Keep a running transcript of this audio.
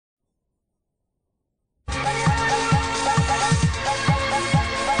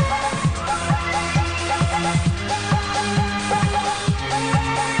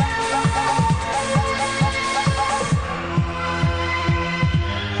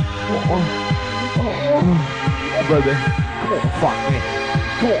Oh, baby, come on, fuck me.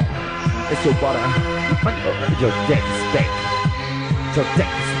 Come on. It's your butter. Your dick is big. Your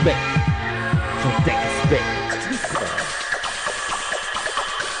dick is big. Your dick is big.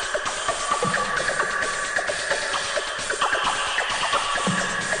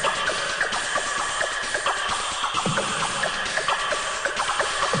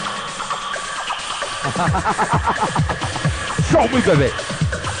 Show me, baby.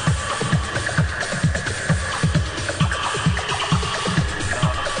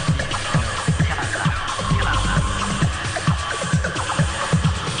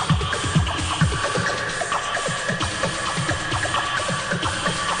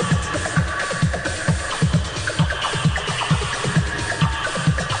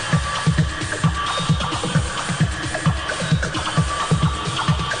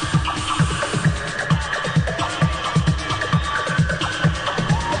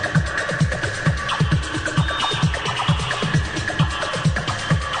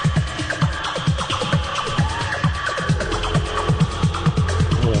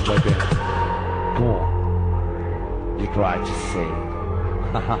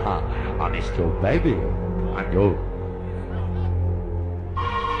 Baby, I know.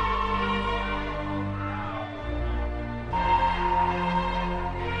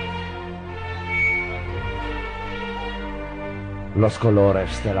 Los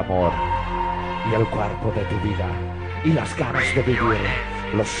colores del amor y el cuerpo de tu vida y las ganas de vivir,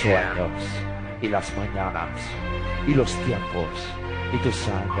 los sueños y las mañanas y los tiempos y tu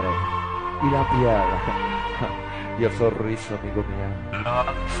sangre y la piel. Y el sorriso, amigo mío,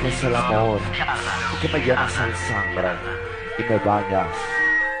 que es el amor, que me llenas el sangre y me bañas.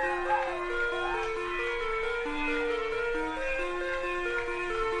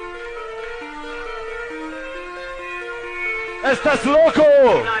 ¡Estás loco!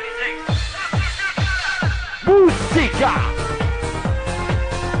 ¡Música!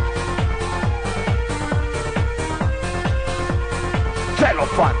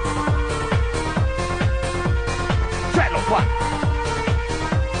 Cellophane. Cellophane.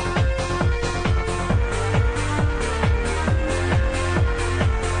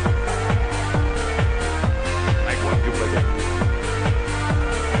 I want you, baby.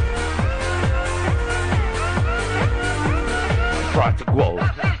 Try to grow.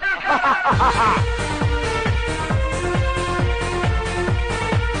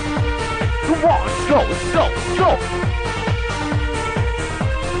 Come on, slow.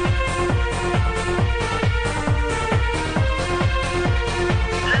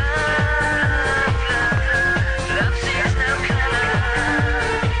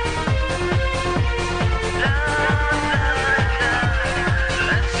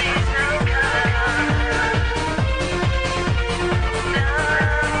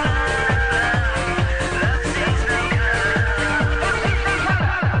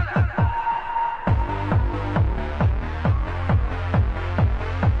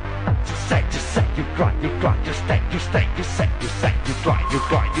 You stay.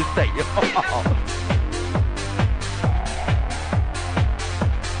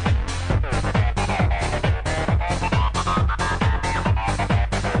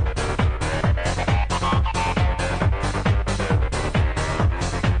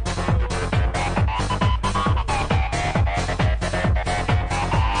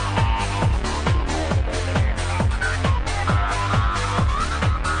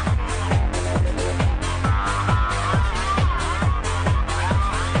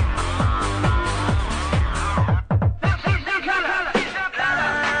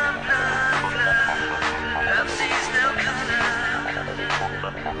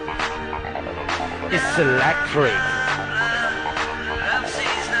 It's electric.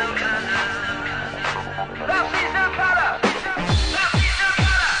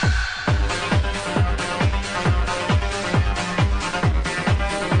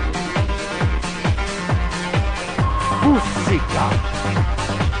 Música.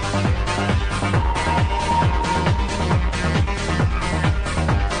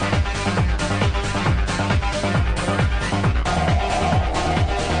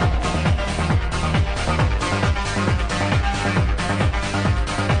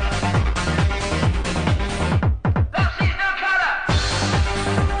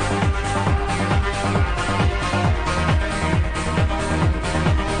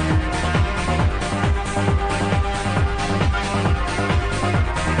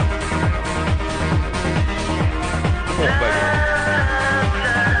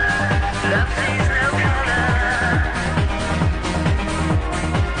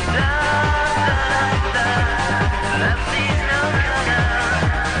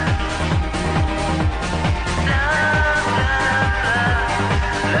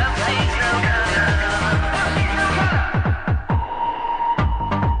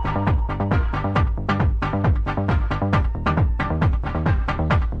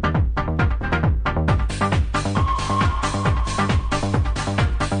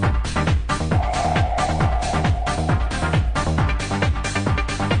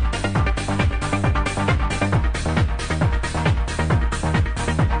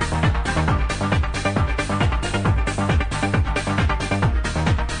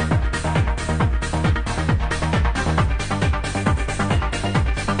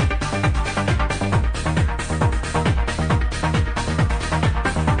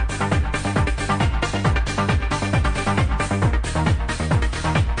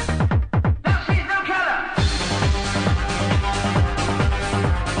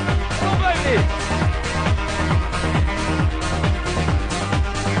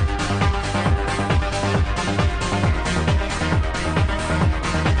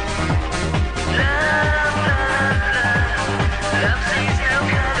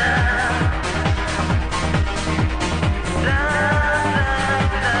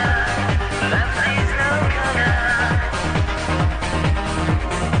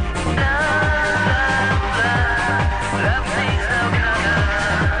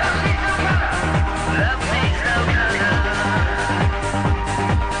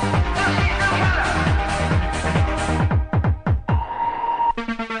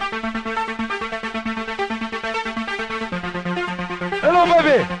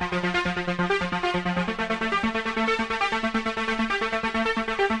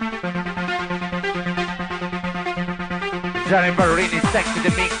 Gianni Parrini, sex to the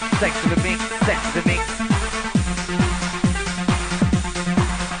mix, sex to the mix, sex to the mix.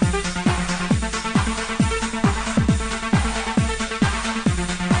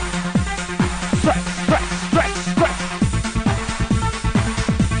 Sex.